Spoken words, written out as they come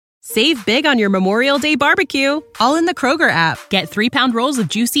Save big on your Memorial Day barbecue, all in the Kroger app. Get 3-pound rolls of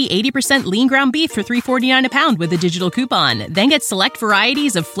juicy 80% lean ground beef for $3.49 a pound with a digital coupon. Then get select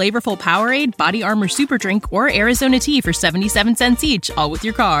varieties of flavorful Powerade, Body Armor Super Drink, or Arizona tea for 77 cents each, all with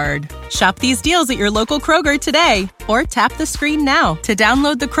your card. Shop these deals at your local Kroger today, or tap the screen now to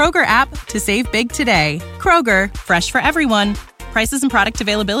download the Kroger app to save big today. Kroger, fresh for everyone. Prices and product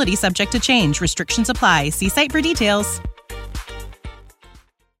availability subject to change. Restrictions apply. See site for details.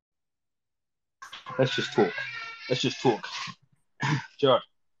 Let's just talk. Gerard,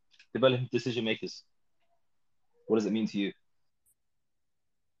 developing decision makers. What does it mean to you?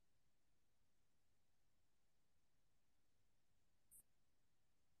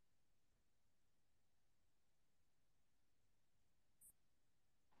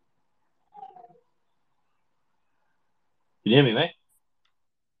 Can you hear me, mate?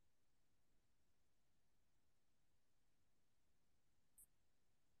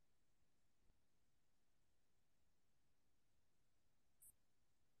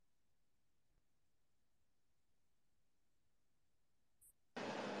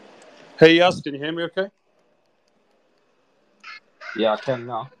 Hey, Yas, can you hear me okay? Yeah, I can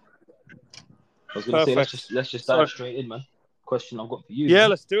now. I was going to say, let's just dive straight in, man. Question I've got for you. Yeah, man.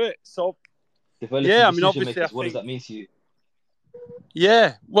 let's do it. So, developing decision makers, what does that mean to you?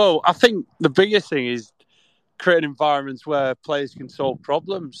 Yeah, well, I think the biggest thing is creating environments where players can solve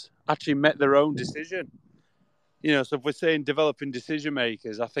problems, actually make their own decision. So if we're saying developing decision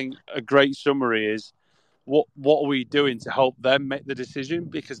makers, I think a great summary is what are we doing to help them make the decision,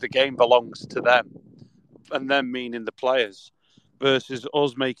 because the game belongs to them, and them meaning the players, versus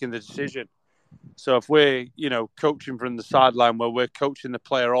us making the decision. So if we're, coaching from the sideline, where we're coaching the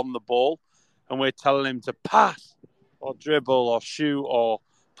player on the ball and we're telling him to pass or dribble or shoot or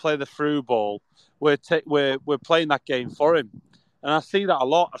play the through ball, we're playing that game for him. And I see that a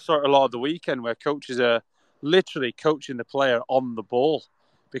lot. I saw it a lot of the weekend, where coaches are literally coaching the player on the ball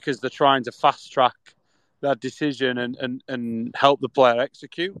because they're trying to fast track that decision and help the player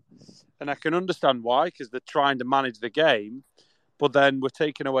execute. And I can understand why, because they're trying to manage the game, but then we're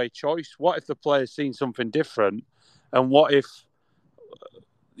taking away choice. What if the player's seen something different? And what if,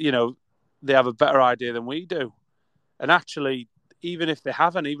 they have a better idea than we do? And actually, even if they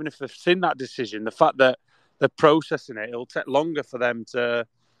haven't, even if they've seen that decision, the fact that they're processing it, it'll take longer for them to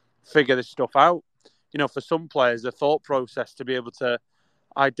figure this stuff out. For some players, the thought process to be able to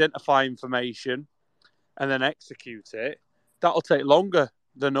identify information and then execute it, that'll take longer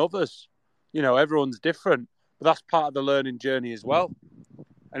than others. Everyone's different, but that's part of the learning journey as well.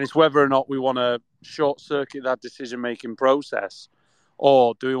 And it's whether or not we want to short circuit that decision-making process,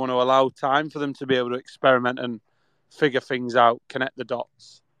 or do we want to allow time for them to be able to experiment and figure things out, connect the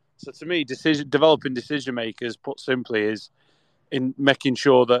dots. So to me, developing decision makers, put simply, is in making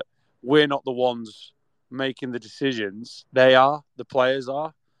sure that we're not the ones making the decisions. They are. The players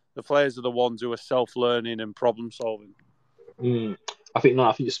are. The players are the ones who are self-learning and problem-solving. I think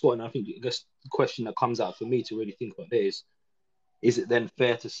you're spot on. I guess the question that comes out for me to really think about this is it then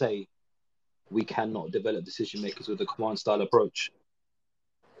fair to say we cannot develop decision makers with a command style approach?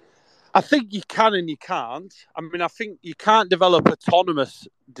 I think you can and you can't. I think you can't develop autonomous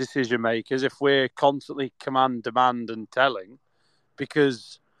decision makers if we're constantly command, demand, and telling,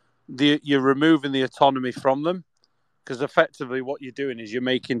 because you're removing the autonomy from them. Because effectively what you're doing is you're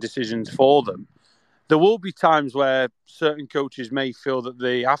making decisions for them. There will be times where certain coaches may feel that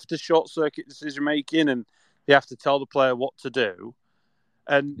they have to short-circuit decision-making and they have to tell the player what to do.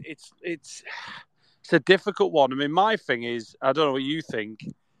 And it's a difficult one. My thing is, I don't know what you think,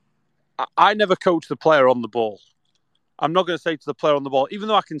 I never coach the player on the ball. I'm not going to say to the player on the ball, even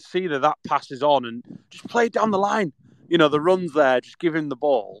though I can see that pass is on, and just play it down the line. The run's there, just give him the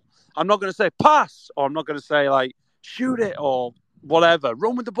ball. I'm not going to say pass, or I'm not going to say shoot it or whatever.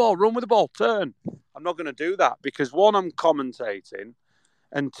 Run with the ball, turn. I'm not going to do that, because one, I'm commentating,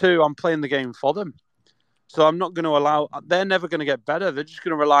 and two, I'm playing the game for them. So I'm not going to allow, they're never going to get better. They're just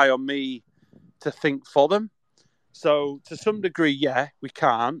going to rely on me to think for them. So to some degree, yeah, we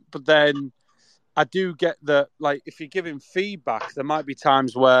can't. But then I do get that, if you're giving feedback, there might be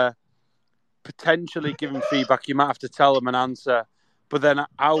times where potentially giving feedback, you might have to tell them an answer. But then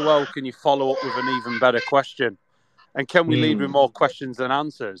how well can you follow up with an even better question? And can we lead with more questions than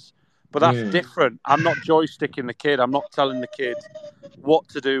answers? But that's different. I'm not joysticking the kid. I'm not telling the kid what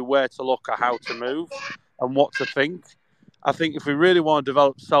to do, where to look, or how to move, and what to think. I think if we really want to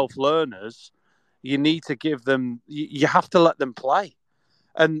develop self-learners, you need to give them, you have to let them play.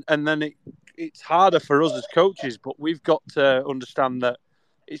 And then it's harder for us as coaches, but we've got to understand that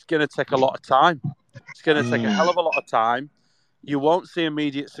it's going to take a lot of time. It's going to take a hell of a lot of time. you won't see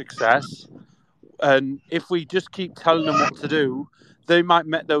immediate success. And if we just keep telling them what to do, they might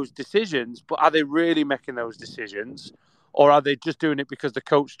make those decisions, but are they really making those decisions? Or are they just doing it because the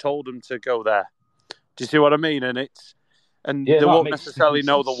coach told them to go there? Do you see what I mean? And Yeah, they no, it won't makes necessarily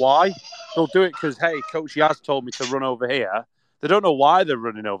complete know the sense. why. They'll do it because, hey, Coach Yaz told me to run over here. They don't know why they're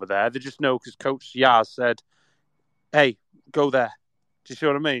running over there. They just know because Coach Yaz said, hey, go there. Do you see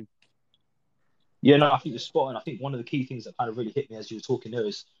what I mean? Yeah, no, I think you're spot on. I think one of the key things that kind of really hit me as you were talking there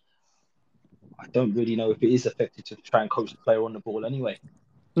is I don't really know if it is effective to try and coach the player on the ball anyway. I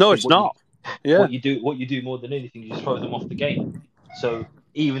No, think it's not. Yeah. what you do more than anything, you throw them off the game. So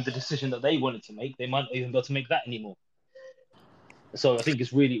even the decision that they wanted to make, they might not even be able to make that anymore. So I think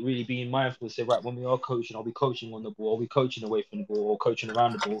it's really, really being mindful to say, right, when we are coaching, are we coaching on the ball, are we coaching away from the ball, or coaching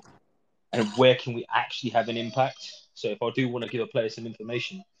around the ball, and where can we actually have an impact? So if I do want to give a player some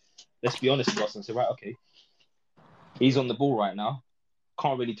information, let's be honest with us and say, right, okay, he's on the ball right now,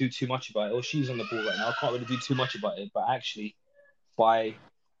 can't really do too much about it, or she's on the ball right now, can't really do too much about it, but actually by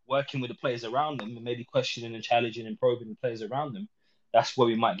working with the players around them and maybe questioning and challenging and probing the players around them, that's where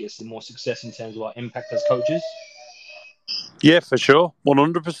we might get some more success in terms of our impact as coaches. Yeah, for sure.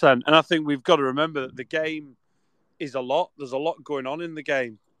 100%. And I think we've got to remember that the game is a lot. There's a lot going on in the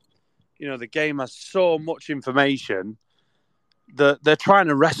game. You know, the game has so much information that they're trying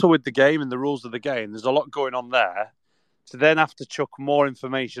to wrestle with the game and the rules of the game. There's a lot going on there. To then have to chuck more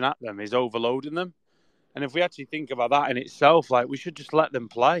information at them is overloading them. And if we actually think about that in itself, like, we should just let them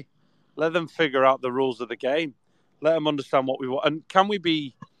play. Let them figure out the rules of the game. Let them understand what we want. And can we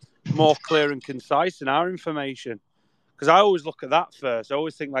be more clear and concise in our information? Because I always look at that first. I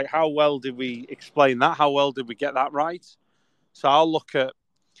always think, like, how well did we explain that? How well did we get that right? So I'll look at,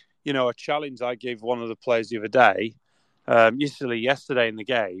 you know, a challenge I gave one of the players the other day, yesterday in the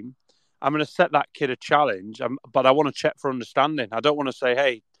game. I'm going to set that kid a challenge, but I want to check for understanding. I don't want to say,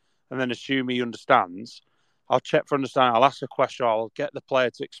 hey, and then assume he understands. I'll check for understanding. I'll ask a question. I'll get the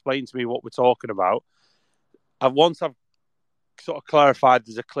player to explain to me what we're talking about. And once I've sort of clarified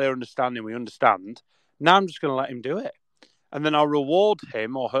there's a clear understanding, we understand, now I'm just going to let him do it. And then I'll reward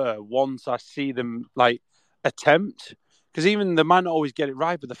him or her once I see them, like, attempt. Because even they might not always get it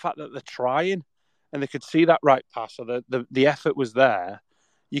right, but the fact that they're trying and they could see that right pass or the effort was there,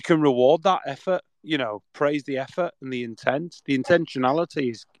 you can reward that effort, you know, praise the effort and the intent. The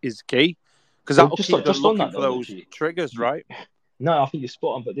intentionality is key because Well, that'll keep them just on looking that for though, those Lodgy, triggers, right? no, I think you're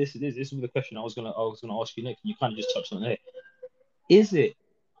spot on. But this is the question I was gonna ask you next. And you kind of just touched on it. Is it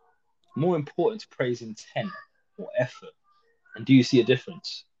more important to praise intent or effort? And do you see a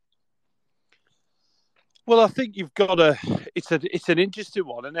difference? Well, I think you've got to. It's an interesting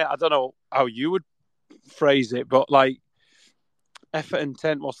one, isn't it? I don't know how you would phrase it, but like effort and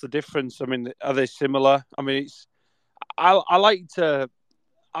intent, what's the difference? I mean, are they similar? I mean, it's I like to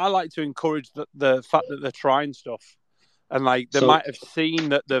encourage the fact that they're trying stuff, and like they So might have seen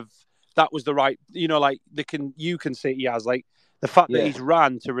that was the right, you know, like you can see he has, like, the fact that yeah, he's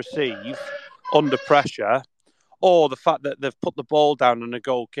ran to receive under pressure, or the fact that they've put the ball down on a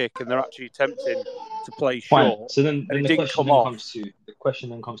goal kick and they're actually attempting to play fine. short So then and it the didn't question come then off. comes to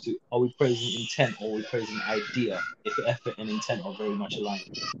are we praising intent or are we praising idea? If effort and intent are very much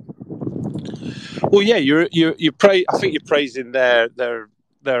aligned. Well, yeah, you pray. I think you're praising their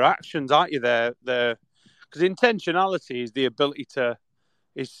actions, aren't you? Their because intentionality is the ability to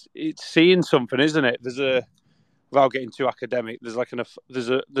it's seeing something, isn't it? Without getting too academic,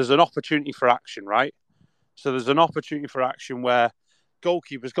 there's an opportunity for action, right? So there's an opportunity for action where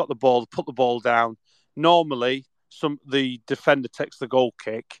goalkeeper's got the ball, put the ball down. Normally, the defender takes the goal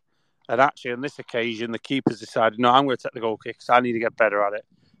kick, and actually on this occasion, the keeper's decided, no, I'm going to take the goal kick because I need to get better at it.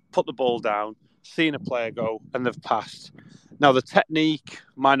 Put the ball down, seen a player go, and they've passed. Now the technique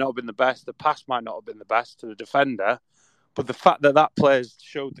might not have been the best, the pass might not have been the best to the defender, but the fact that that player's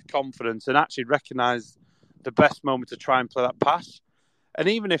showed the confidence and actually recognised the best moment to try and play that pass, and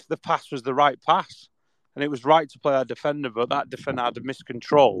even if the pass was the right pass, and it was right to play that defender, but that defender had a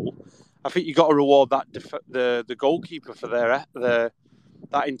miscontrol, I think you got to reward the goalkeeper for that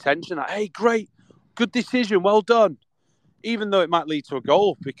intention. That, hey, great, good decision, well done. Even though it might lead to a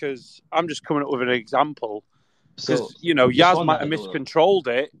goal, because I'm just coming up with an example. So Because, you know, just Yaz on might that have as well. miscontrolled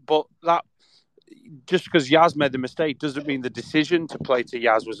it, but that just because Yaz made the mistake doesn't mean the decision to play to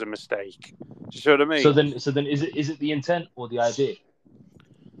Yaz was a mistake. Do you see what I mean? So then is it the intent or the idea?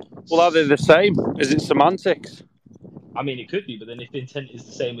 Well, are they the same? Is it semantics? I mean, it could be, but then if intent is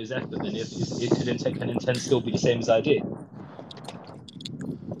the same as effort, then can intent still be the same as idea?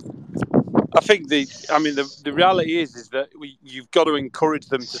 I think the reality is that you've got to encourage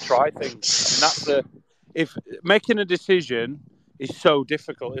them to try things. I mean, if making a decision is so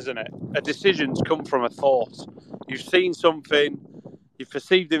difficult, isn't it? A decision's come from a thought. You've seen something, you've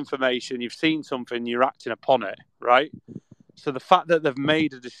perceived information, you've seen something, you're acting upon it, right? So the fact that they've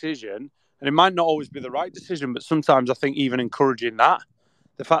made a decision, and it might not always be the right decision, but sometimes I think even encouraging that,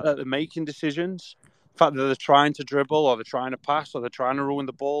 the fact that they're making decisions, the fact that they're trying to dribble or they're trying to pass or they're trying to ruin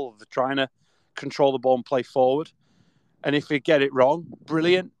the ball or they're trying to control the ball and play forward. And if they get it wrong,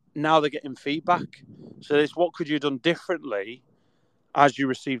 brilliant. Now they're getting feedback. So it's what could you have done differently as you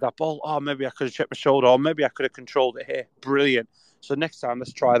receive that ball? Oh, maybe I could have checked my shoulder, or maybe I could have controlled it here. Brilliant. So next time,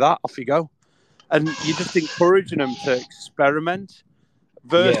 let's try that. Off you go. And you're just encouraging them to experiment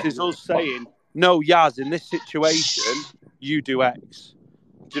versus us saying, no, Yaz, in this situation, you do X.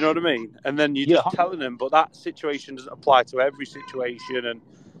 Do you know what I mean? And then you're just telling them, but that situation doesn't apply to every situation. And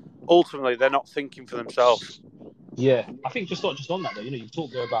ultimately, they're not thinking for themselves. Yeah, I think just not just on that though. You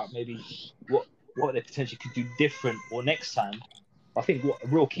talked there about maybe what they potentially could do different or next time. I think what a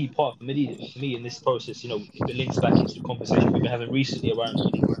real key part for me in this process, if it links back into the conversation we've been having recently around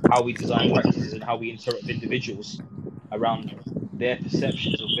how we design practices and how we interact with individuals around their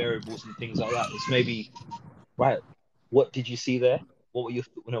perceptions of variables and things like that. It's maybe right. What did you see there? What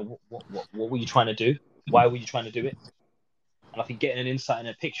were what were you trying to do? Why were you trying to do it? And I think getting an insight and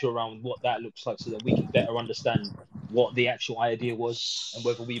a picture around what that looks like so that we can better understand what the actual idea was and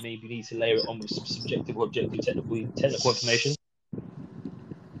whether we maybe need to layer it on with some subjective or objective technical information.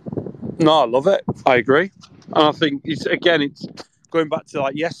 No, I love it. I agree. And I think it's going back to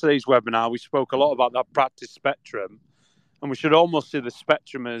like yesterday's webinar, we spoke a lot about that practice spectrum, and we should almost see the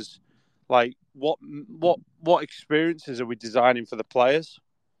spectrum as like what experiences are we designing for the players?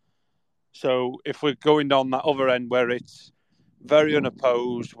 So if we're going down that other end where it's very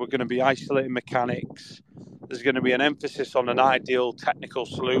unopposed, we're going to be isolating mechanics. There's going to be an emphasis on an ideal technical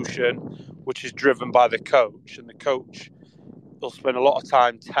solution, which is driven by the coach, and the coach will spend a lot of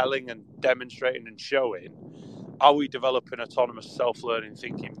time telling and demonstrating and showing. Are we developing autonomous self-learning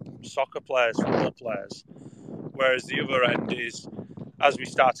thinking soccer players, football players? Whereas the other end is, as we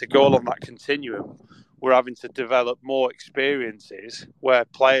start to go along that continuum, we're having to develop more experiences where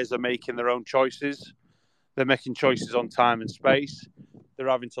players are making their own choices. They're making choices on time and space. They're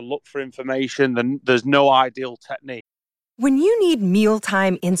having to look for information. Then there's no ideal technique. When you need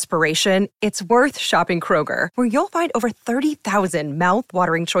mealtime inspiration, it's worth shopping Kroger, where you'll find over 30,000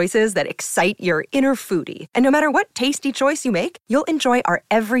 mouth-watering choices that excite your inner foodie. And no matter what tasty choice you make, you'll enjoy our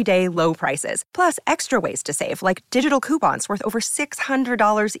everyday low prices, plus extra ways to save, like digital coupons worth over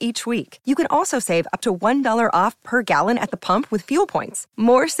 $600 each week. You can also save up to $1 off per gallon at the pump with fuel points.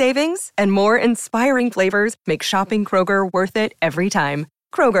 More savings and more inspiring flavors make shopping Kroger worth it every time.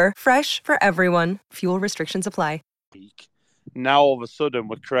 Kroger, fresh for everyone. Fuel restrictions apply. Now all of a sudden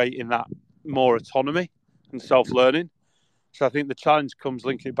we're creating that more autonomy and self-learning. So I think the challenge comes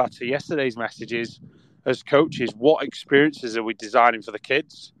linking back to yesterday's messages as coaches. What experiences are we designing for the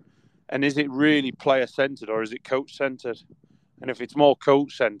kids? And is it really player-centered or is it coach-centered? And if it's more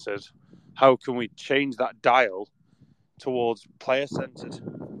coach-centered, how can we change that dial towards player-centered?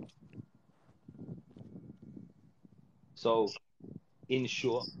 So, in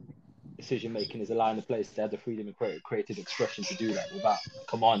short, decision making is allowing the players to have the freedom and creative expression to do that without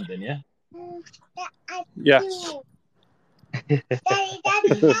command. Then, yeah. Yes.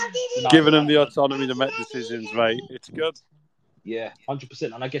 Giving them the autonomy to make decisions, mate. It's good. Yeah,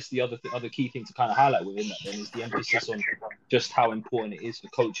 100%. And I guess the other key thing to kind of highlight within that then is the emphasis on just how important it is for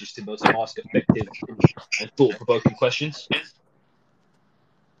coaches to be able to ask effective and thought-provoking questions.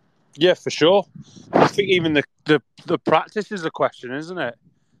 Yeah, for sure. I think even the practice is a question, isn't it?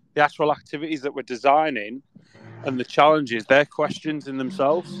 The actual activities that we're designing and the challenges, they're questions in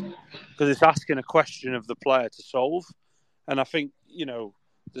themselves because it's asking a question of the player to solve. And I think,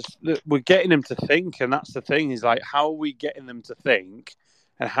 we're getting them to think, and that's the thing is like, how are we getting them to think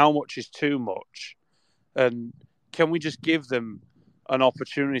and how much is too much? And can we just give them an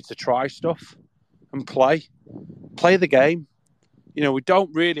opportunity to try stuff and play the game? We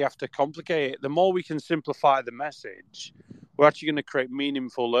don't really have to complicate it. The more we can simplify the message, we're actually going to create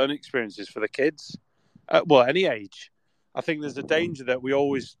meaningful learning experiences for the kids. Any age. I think there's a danger that we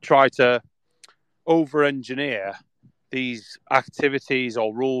always try to over-engineer these activities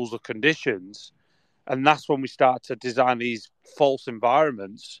or rules or conditions. And that's when we start to design these false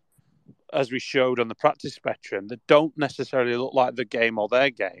environments, as we showed on the practice spectrum, that don't necessarily look like the game or their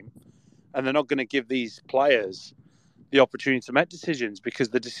game. And they're not going to give these players the opportunity to make decisions because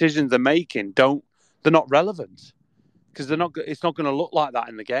the decisions they're making they're not relevant because it's not going to look like that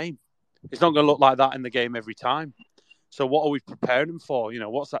in the game. It's not going to look like that in the game every time. So what are we preparing them for?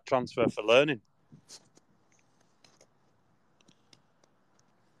 What's that transfer for learning?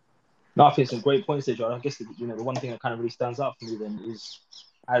 No, I think some great points there, John. I guess the one thing that kind of really stands out for me then is,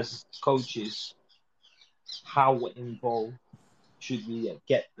 as coaches, how involved should we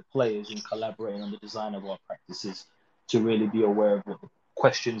get the players in collaborating on the design of our practices to really be aware of what the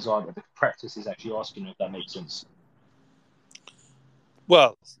questions are that the practice is actually asking, if that makes sense.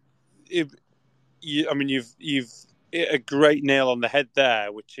 Well, you've hit a great nail on the head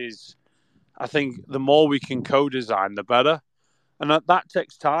there, which is, I think the more we can co-design, the better. And that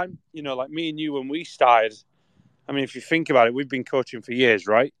takes time. Like me and you, when we started, I mean, if you think about it, we've been coaching for years,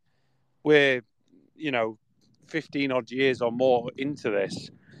 right? We're, 15 odd years or more into this.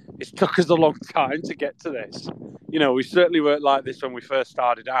 It's took us a long time to get to this. We certainly weren't like this when we first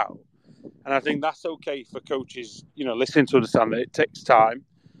started out. And I think that's okay for coaches, listening to understand that it takes time.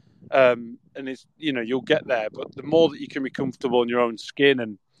 And it's, you'll get there. But the more that you can be comfortable in your own skin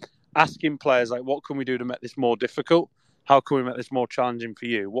and asking players, like, what can we do to make this more difficult? How can we make this more challenging for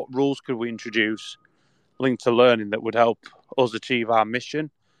you? What rules could we introduce linked to learning that would help us achieve our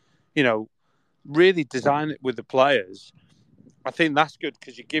mission? Really design it with the players. I think that's good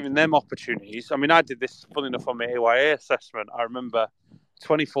because you're giving them opportunities. I mean, I did this, funny enough, on my AYA assessment. I remember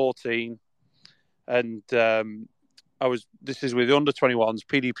 2014, and this is with the under-21s,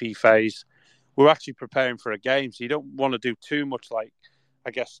 PDP phase. We're actually preparing for a game, so you don't want to do too much, like, I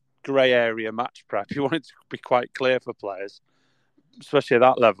guess, grey area match prep. You want it to be quite clear for players, especially at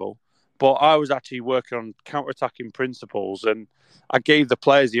that level. But I was actually working on counter-attacking principles, and I gave the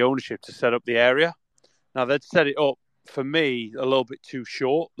players the ownership to set up the area. Now, they'd set it up, for me, a little bit too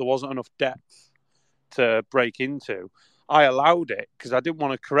short. There wasn't enough depth to break into. I allowed it because I didn't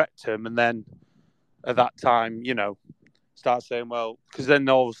want to correct him, and then at that time, start saying, well, because then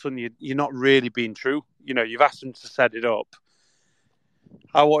all of a sudden you're not really being true. You've asked them to set it up.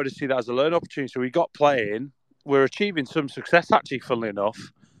 I wanted to see that as a learning opportunity. So we got playing. We're achieving some success, actually, funnily enough.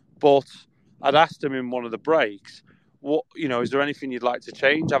 But I'd asked him in one of the breaks, is there anything you'd like to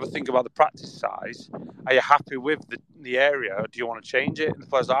change? Have a think about the practice size. Are you happy with the area? Or do you want to change it? And the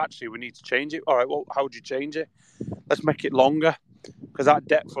players are, actually, we need to change it. All right, well, how would you change it? Let's make it longer, because that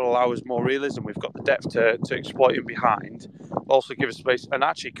depth will allow us more realism. We've got the depth to exploit in behind. Also give us space. And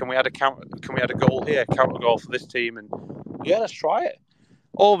actually, can we add a goal here, counter goal for this team? And yeah, let's try it.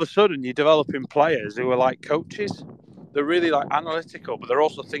 All of a sudden, you're developing players who are like coaches. They're really like analytical, but they're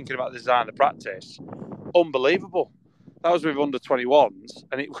also thinking about the design of practice. Unbelievable. That was with under 21s,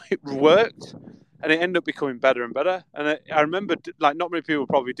 and it worked, and it ended up becoming better and better. And I remember, like, not many people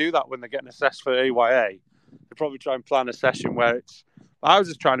probably do that when they're getting assessed for AYA. They probably try and plan a session where I was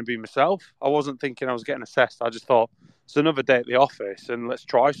just trying to be myself. I wasn't thinking I was getting assessed. I just thought, it's another day at the office, and let's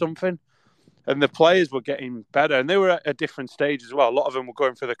try something. And the players were getting better, and they were at a different stage as well. A lot of them were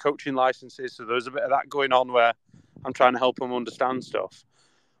going for the coaching licenses, so there was a bit of that going on where I'm trying to help them understand stuff.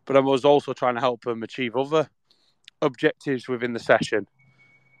 But I was also trying to help them achieve other objectives within the session.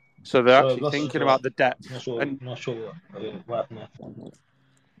 So they're actually thinking about the depth. Not sure what happened there.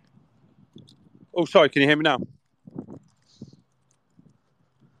 Oh, sorry, can you hear me now?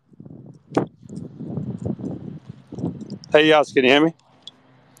 Hey, Yaz, can you hear me?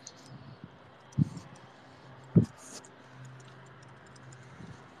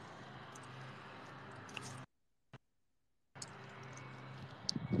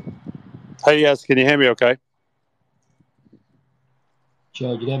 Hey, Yaz, can you hear me okay?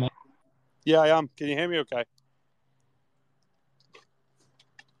 Sure, you there, mate? Yeah, I am. Can you hear me okay?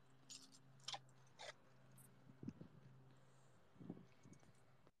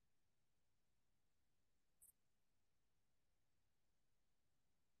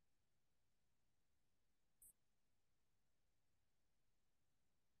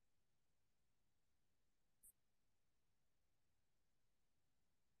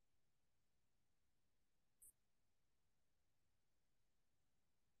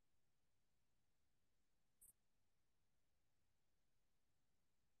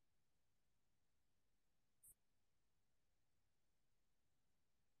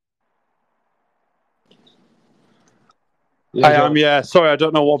 Yeah, I am, yeah. Sorry, I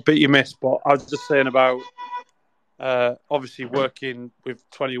don't know what bit you missed, but I was just saying about obviously working with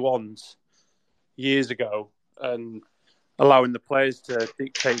 21s years ago and allowing the players to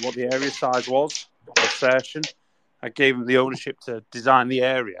dictate what the area size was of session. I gave them the ownership to design the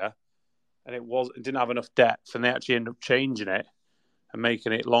area, and it didn't have enough depth, and they actually ended up changing it and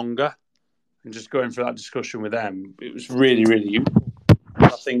making it longer. And just going through that discussion with them, it was really, really useful. I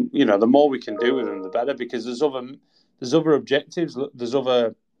think the more we can do with them, the better, because there's other objectives, there's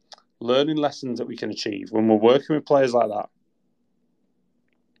other learning lessons that we can achieve when we're working with players like that.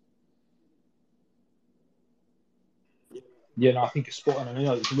 Yeah, no, I think it's spot on. And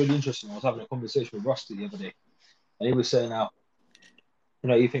it's really interesting. I was having a conversation with Rusty the other day, and he was saying how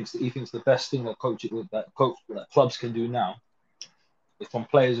he thinks the best thing that clubs can do now is from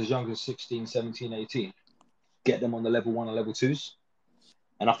players as young as 16, 17, 18, get them on the level 1 and level 2s.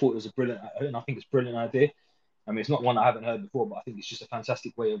 And I thought it was I think it's a brilliant idea. I mean, it's not one I haven't heard before, but I think it's just a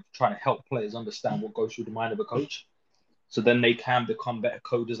fantastic way of trying to help players understand what goes through the mind of a coach, so then they can become better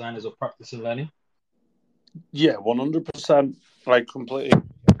co-designers of practice and learning. Yeah, 100%. Like, completely.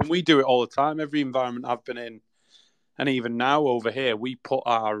 And we do it all the time. Every environment I've been in, and even now over here, we put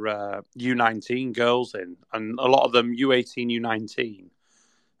our U19 girls in, and a lot of them U18,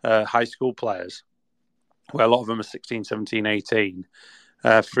 U19 high school players, where a lot of them are 16, 17, 18,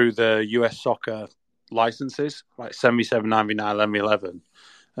 through the US soccer licenses, like 77, 99, 11,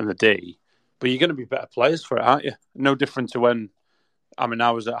 and the D. But you're going to be better players for it, aren't you? No different to when,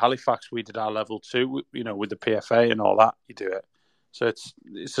 I was at Halifax, we did our level 2, with the PFA and all that, you do it. So it's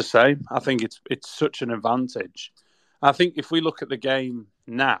the same. I think it's such an advantage. I think if we look at the game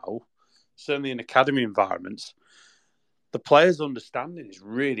now, certainly in academy environments, the players' understanding is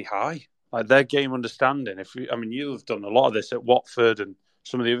really high. Like, their game understanding. You've done a lot of this at Watford and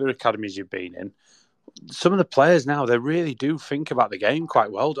some of the other academies you've been in. Some of the players now, they really do think about the game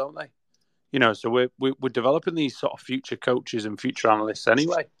quite well, don't they? So we're developing these sort of future coaches and future analysts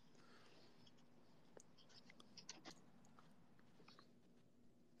anyway.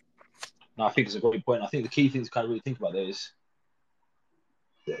 No, I think it's a great point. I think the key thing to kind of really think about there is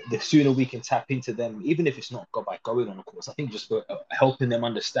the sooner we can tap into them, even if it's not by going on a course, I think just for helping them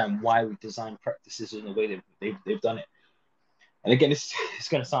understand why we design practices in the way they've done it. And again, it's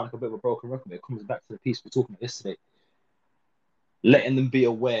going to sound like a bit of a broken record, but it comes back to the piece we were talking about yesterday. Letting them be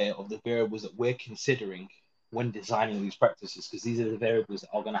aware of the variables that we're considering when designing these practices, because these are the variables that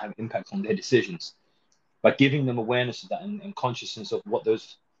are going to have impact on their decisions. By giving them awareness of that and consciousness of what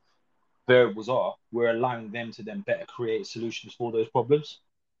those variables are, we're allowing them to then better create solutions for those problems.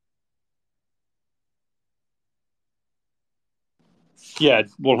 Yeah,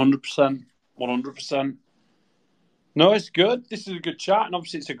 100%. 100%. No, it's good. This is a good chat. And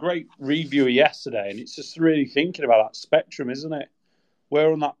obviously, it's a great review of yesterday. And it's just really thinking about that spectrum, isn't it?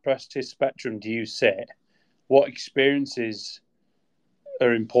 Where on that practice spectrum do you sit? What experiences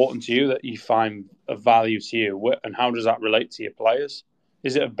are important to you that you find of value to you? And how does that relate to your players?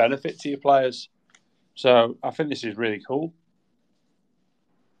 Is it a benefit to your players? So I think this is really cool.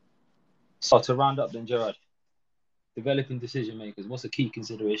 So to round up then, Gerard, developing decision makers, what's a key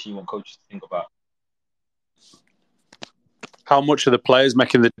consideration you want coaches to think about? How much are the players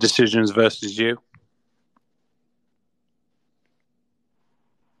making the decisions versus you?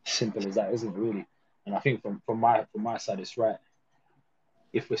 Simple as that, isn't it, really? And I think from my side, it's right.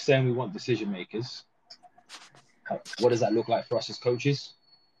 If we're saying we want decision makers, what does that look like for us as coaches?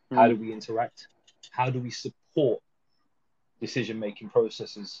 How do we interact? How do we support decision-making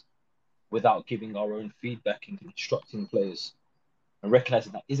processes without giving our own feedback and instructing players? And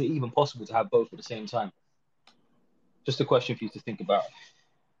recognizing that, is it even possible to have both at the same time? Just a question for you to think about.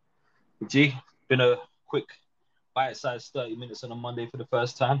 G, been a quick bite-sized 30 minutes on a Monday for the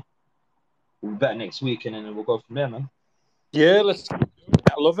first time. We'll be back next week and then we'll go from there, man. Yeah, let's keep doing it.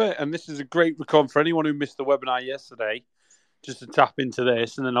 I love it. And this is a great record for anyone who missed the webinar yesterday, just to tap into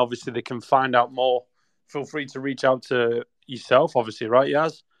this. And then obviously they can find out more. Feel free to reach out to yourself, obviously, right,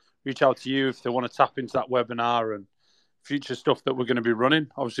 Yaz? Reach out to you if they want to tap into that webinar and future stuff that we're going to be running.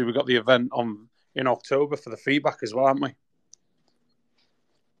 Obviously, we've got the event in October for the feedback as well, haven't we?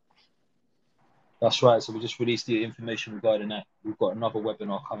 That's right. So we just released the information regarding that. We've got another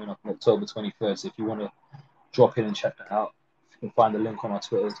webinar coming up on October 23rd. So if you want to drop in and check that out, you can find the link on our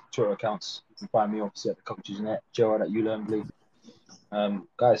Twitter accounts. You can find me obviously at the Coaches Net, Gerard at ULearnBlee.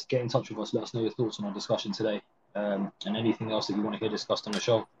 Guys, get in touch with us. Let us know your thoughts on our discussion today, and anything else that you want to hear discussed on the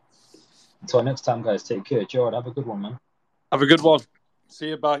show. Until next time, guys, take care. Gerard, have a good one, man. Have a good one. See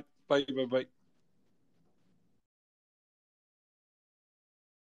you. Bye. Bye. Bye. Bye.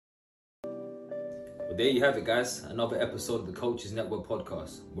 Well, there you have it, guys. Another episode of the Coaches Network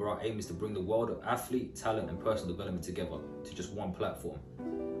podcast, where our aim is to bring the world of athlete, talent, and personal development together to just one platform.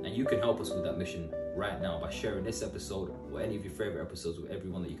 And you can help us with that mission right now by sharing this episode or any of your favorite episodes with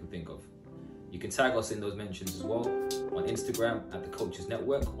everyone that you can think of. You can tag us in those mentions as well on Instagram at the Coaches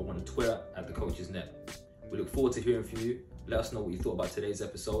Network or on Twitter at the Coaches Net. We look forward to hearing from you. Let us know what you thought about today's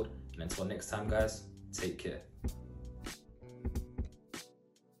episode. And until next time, guys, take care.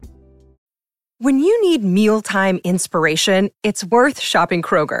 When you need mealtime inspiration, it's worth shopping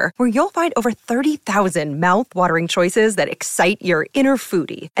Kroger, where you'll find over 30,000 mouth-watering choices that excite your inner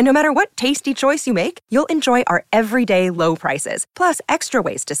foodie. And no matter what tasty choice you make, you'll enjoy our everyday low prices, plus extra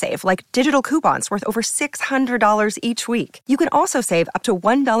ways to save, like digital coupons worth over $600 each week. You can also save up to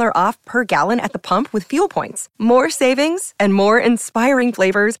 $1 off per gallon at the pump with fuel points. More savings and more inspiring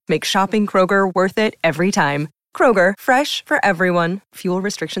flavors make shopping Kroger worth it every time. Kroger, fresh for everyone. Fuel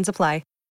restrictions apply.